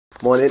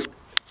Morning,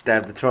 day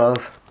of the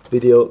trials.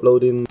 Video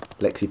uploading.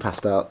 Lexi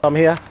passed out. I'm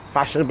here,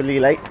 fashionably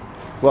late.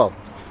 Well,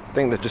 I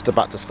think they're just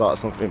about to start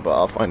something, but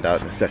I'll find out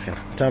in a second.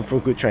 Time for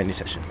a good training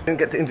session. Didn't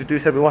get to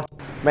introduce everyone.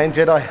 Main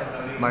Jedi.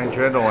 Main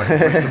Jedi,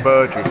 Mr.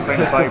 Burgess,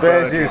 Sensei Mr.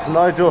 Burgess,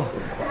 Nigel.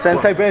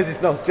 Sensei Burgess,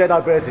 no,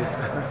 Jedi Burgess.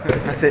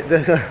 That's it.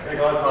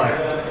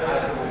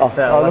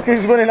 Oh, look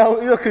who's running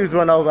over. Look who's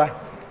run over.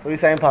 What are you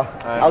saying, pal?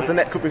 How's the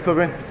neck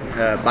recovering?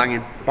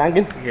 Banging.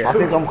 Banging? Yeah. I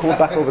think I'm called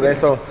back over there,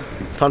 so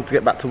time to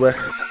get back to work.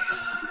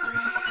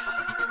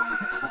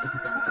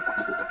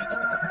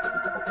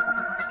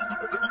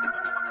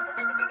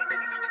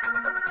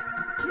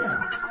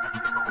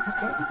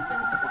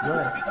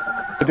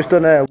 We've just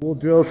done wall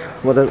drills,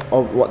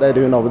 what they're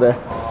doing over there.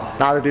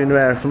 Now they're doing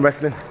some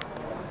wrestling.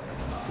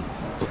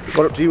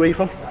 What up to you, where are you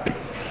from?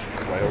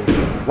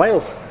 Wales.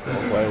 Wales?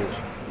 Wales.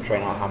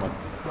 Training at Hammond.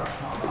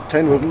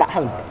 Training with Matt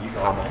Hammond?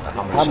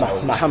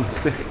 Matt Hammond.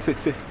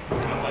 Sick.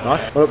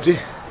 Nice. What up to you?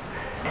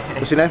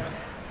 What's your name?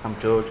 I'm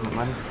George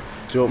McManus.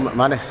 George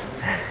McManus.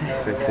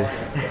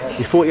 Sick.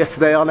 He fought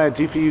yesterday on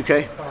GP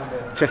UK.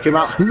 Check him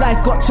out.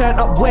 Life got turned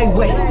up way.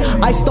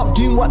 I stopped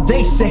doing what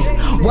they say.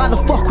 Why the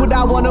fuck would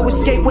I want to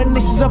escape when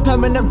this is a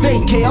permanent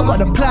vacay? I got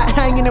a plaque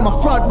hanging in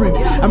my front room,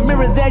 a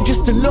mirror there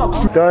just to look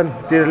through. Done.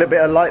 Did a little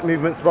bit of light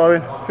movement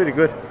sparring. It's pretty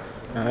good.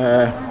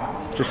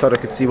 Just so I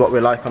could see what we're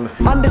like on the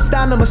field.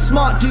 Understand I'm a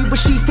smart dude, but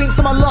she thinks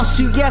I'm a lost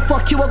you. Yeah,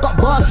 fuck you, I got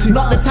bars too.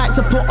 Not the type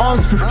to put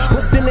arms through,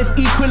 but still it's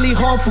equally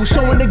harmful.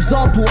 Show an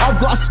example, I've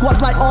got a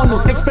squad like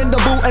Arnold's,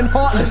 expendable and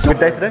heartless. Good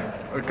day today?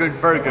 Very good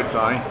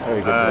day.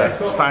 Very good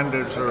today.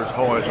 Standards are as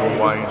high as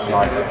always.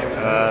 Nice.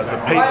 The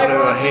people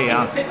who are here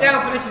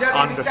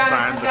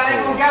understand the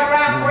cause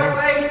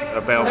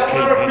about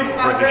keeping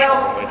British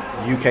pride.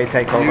 UK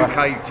takeover. UK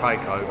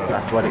takeover.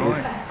 That's what it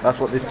is. That's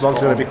what this vlog's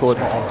going to be called.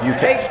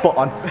 UK spot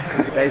on.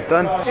 Day's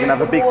done. We're going to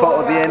have a big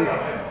photo at the end.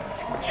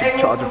 Should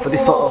charge them for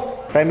this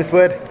photo. Famous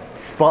word,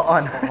 spot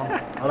on.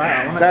 I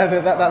like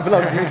that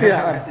vlog. Did you see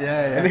that one?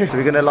 Yeah. So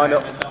we're going to line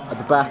up at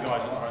the back,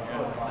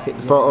 hit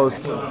the photos.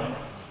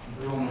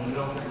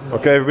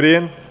 Okay, everybody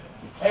in?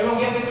 Everyone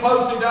get a bit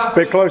closer, Duff. A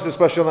bit closer,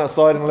 especially on that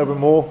side, and a little bit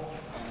more.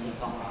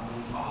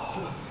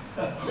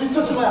 Who's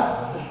touching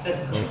that?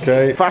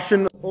 Okay.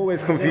 Fashion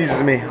always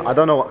confuses me. I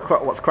don't know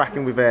what's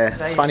cracking with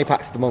fanny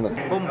packs at the moment.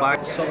 Bum bag,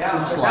 socks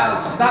and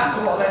slides. That's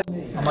what they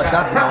need. I'm a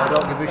dad now, I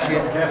don't give a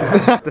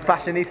shit. The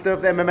fashionista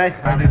of the MMA.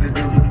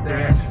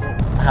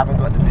 I haven't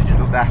got the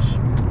digital dash.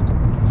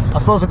 I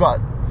suppose I got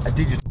a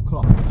digital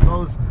clock. I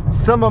suppose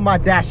some of my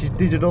dash is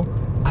digital.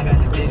 I got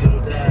the digital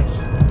dash.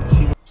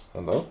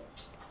 Hello?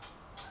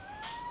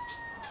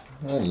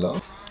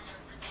 Hello?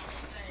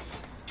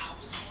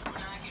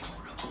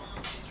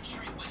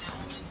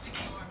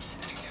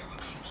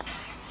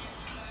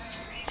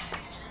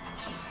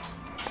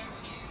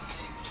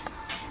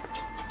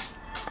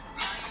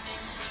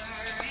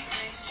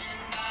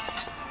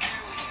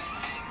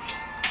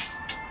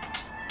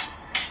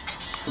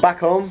 Back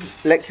home,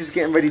 Lexi's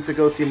getting ready to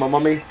go see my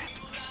mummy.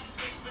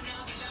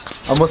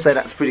 I must say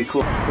that's pretty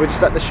cool. We're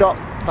just at the shop,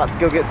 about to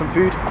go get some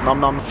food. Nom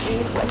nom.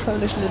 It's like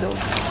Polish Lidl.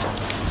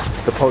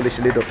 It's the Polish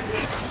Lidl.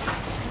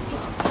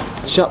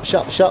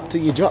 Shop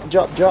till you drop.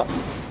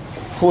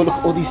 Oh, look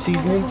at all these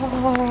seasonings.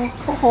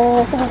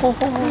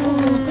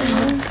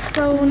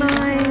 So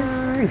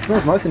nice. It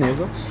smells nice in here as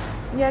well.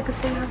 Yeah,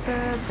 because they have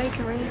the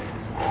bakery.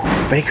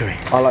 Bakery.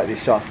 I like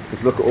this shop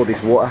because look at all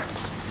this water.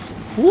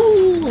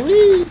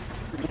 Woo-wee.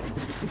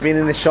 Been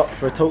in this shop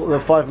for a total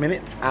of 5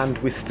 minutes and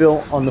we're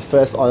still on the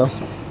first aisle.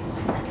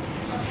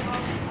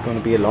 It's going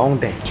to be a long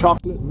day.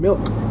 Chocolate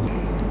milk.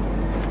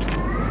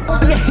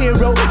 Be a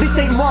hero, this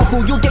ain't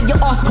Marvel, you'll get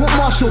your ass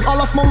court-martialed. I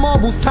lost my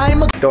marbles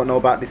time ago. Don't know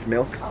about this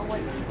milk?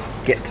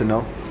 Get to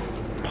know.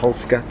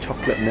 Polska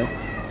chocolate milk.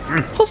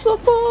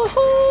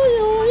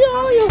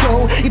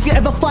 If you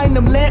ever find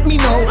them, let me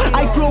know.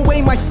 I throw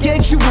away my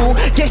schedule.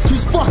 Guess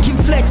who's fucking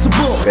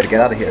flexible? Better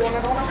get out of here.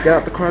 Get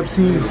out the crime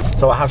scene.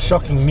 So I have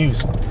shocking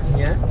news.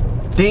 Yeah?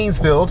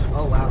 Deansfield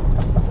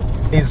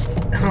is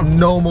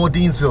no more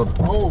Deansfield.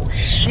 Oh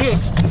shit!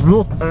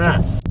 Look at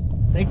that.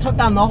 They took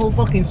down the whole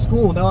fucking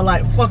school. They were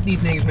like, fuck these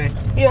niggas, man.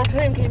 Your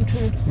dream came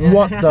true.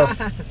 What the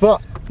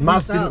fuck?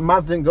 Maz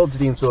didn't go to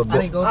Deansfield. I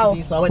didn't go to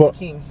Deansfield, I went to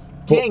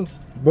Kings.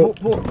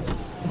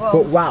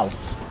 But wow.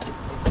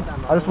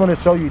 I just want to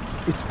show you,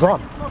 it's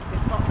gone.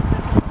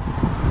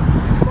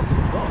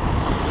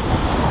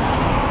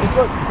 It's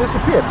like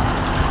disappeared.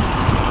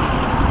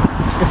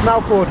 It's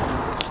now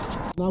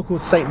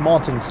called St.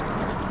 Martin's.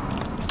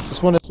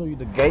 Just want to show you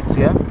the gates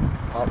here.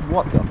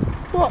 What?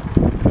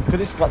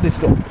 Because it's got this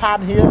little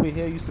pad here. Over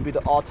here used to be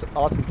the art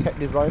and tech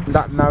design.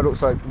 That now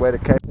looks like where the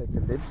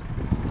caretaker lives.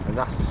 And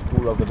that's the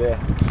school over there.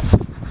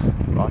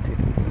 Right,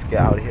 let's get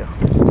out of here.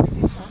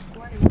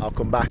 I'll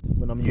come back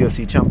when I'm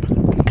UFC champ.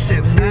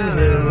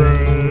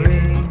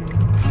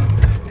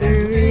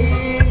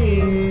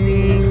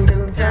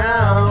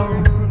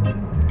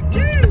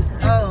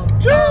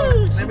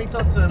 Let me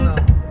talk to him now.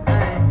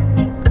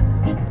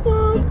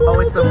 Oh,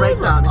 it's the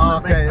breakdown.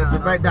 Okay, it's a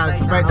breakdown.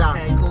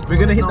 Okay, cool. We're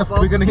gonna hit the.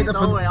 We're gonna hit the.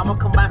 Don't worry, I'm gonna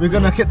come back. We're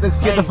gonna hit the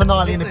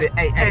finale in a bit.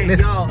 Hey,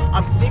 listen. Yo,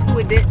 I'm sick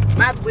with it,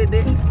 mad with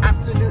it,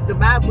 absolutely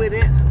mad with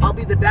it. I'll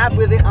be the dad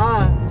with it,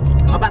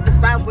 I'm about to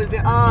spam with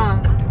it,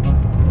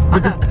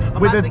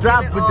 With the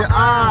drab, with the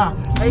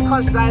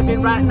Akonne's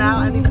driving right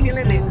now and he's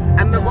killing it.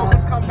 And the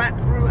vocals come back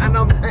through and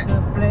I'm can't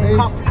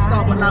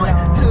freestyle but now it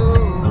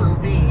to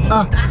be.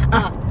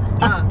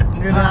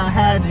 And I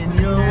had in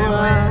your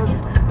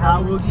words, I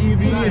will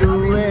give it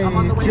away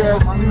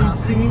just to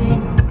see.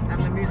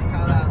 And the music's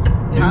all out.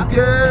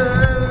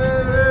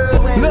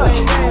 Look,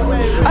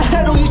 I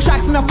heard all you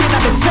tracks and I feel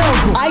like a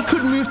terrible. I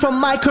could move from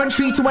my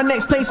country to my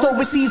next place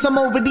overseas. I'm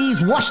over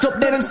these washed up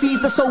dead MCs.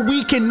 They're so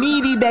weak and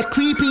needy, they're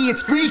creepy,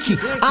 it's freaky.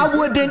 I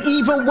wouldn't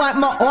even wipe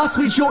my ass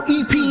with your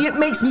EP. It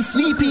makes me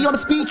sleepy. I'm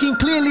speaking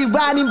clearly,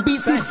 riding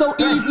beats is so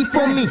easy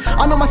for me.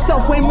 I know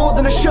myself way more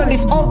than I should,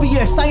 it's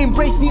obvious. I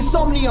embrace the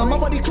insomnia, my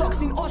body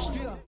clock's in Austria.